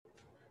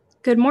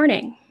Good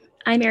morning.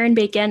 I'm Erin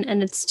Bacon,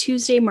 and it's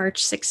Tuesday,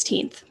 March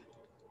 16th.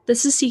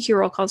 This is CQ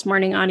Roll Call's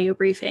morning audio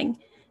briefing,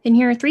 and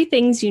here are three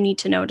things you need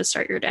to know to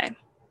start your day.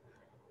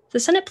 The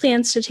Senate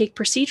plans to take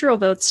procedural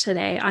votes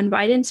today on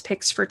Biden's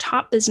picks for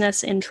top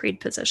business and trade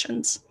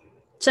positions.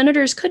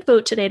 Senators could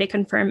vote today to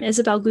confirm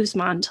Isabel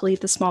Guzman to lead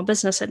the Small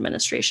Business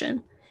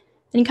Administration.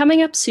 And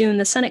coming up soon,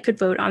 the Senate could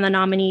vote on the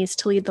nominees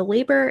to lead the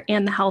Labor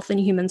and the Health and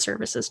Human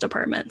Services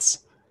departments.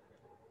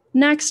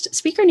 Next,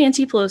 Speaker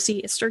Nancy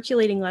Pelosi is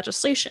circulating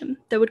legislation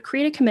that would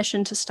create a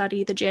commission to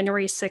study the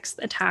January 6th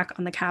attack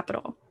on the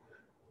Capitol.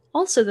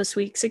 Also this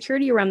week,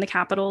 security around the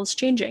Capitol is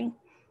changing.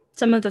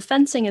 Some of the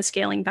fencing is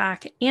scaling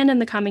back, and in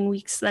the coming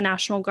weeks, the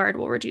National Guard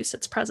will reduce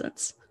its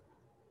presence.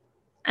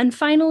 And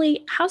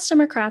finally, House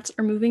Democrats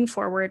are moving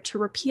forward to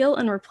repeal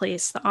and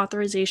replace the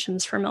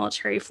authorizations for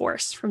military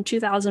force from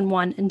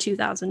 2001 and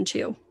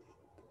 2002.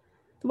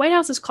 The White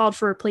House has called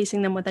for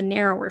replacing them with a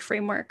narrower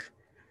framework.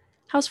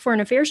 House Foreign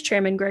Affairs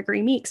Chairman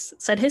Gregory Meeks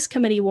said his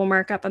committee will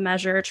mark up a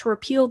measure to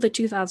repeal the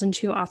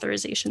 2002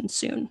 authorization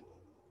soon.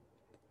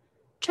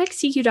 Check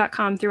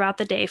CQ.com throughout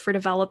the day for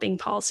developing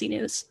policy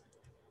news.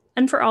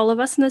 And for all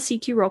of us in the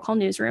CQ Roll Call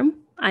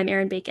newsroom, I'm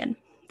Erin Bacon.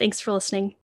 Thanks for listening.